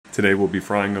Today we'll be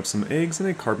frying up some eggs in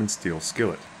a carbon steel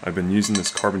skillet. I've been using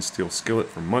this carbon steel skillet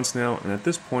for months now, and at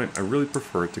this point I really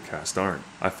prefer it to cast iron.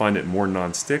 I find it more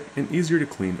non-stick and easier to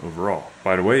clean overall.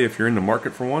 By the way, if you're in the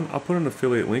market for one, I'll put an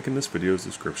affiliate link in this video's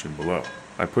description below.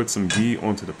 I put some ghee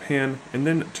onto the pan and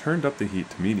then turned up the heat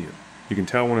to medium. You can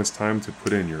tell when it's time to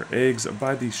put in your eggs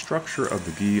by the structure of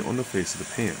the ghee on the face of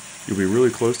the pan. You'll be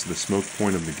really close to the smoke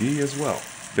point of the ghee as well.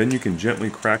 Then you can gently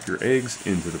crack your eggs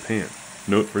into the pan.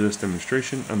 Note for this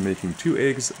demonstration, I'm making 2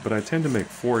 eggs, but I tend to make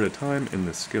 4 at a time in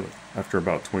this skillet. After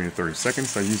about 20 to 30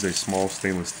 seconds, I use a small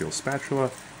stainless steel spatula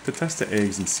to test the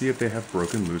eggs and see if they have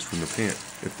broken loose from the pan.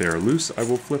 If they are loose, I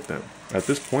will flip them. At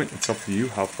this point, it's up to you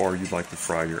how far you'd like to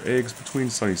fry your eggs between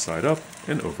sunny side up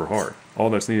and over hard. All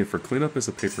that's needed for cleanup is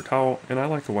a paper towel, and I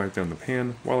like to wipe down the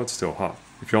pan while it's still hot.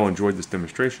 If y'all enjoyed this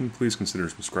demonstration, please consider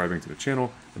subscribing to the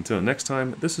channel. Until next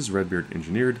time, this is Red Beard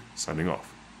Engineered, signing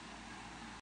off.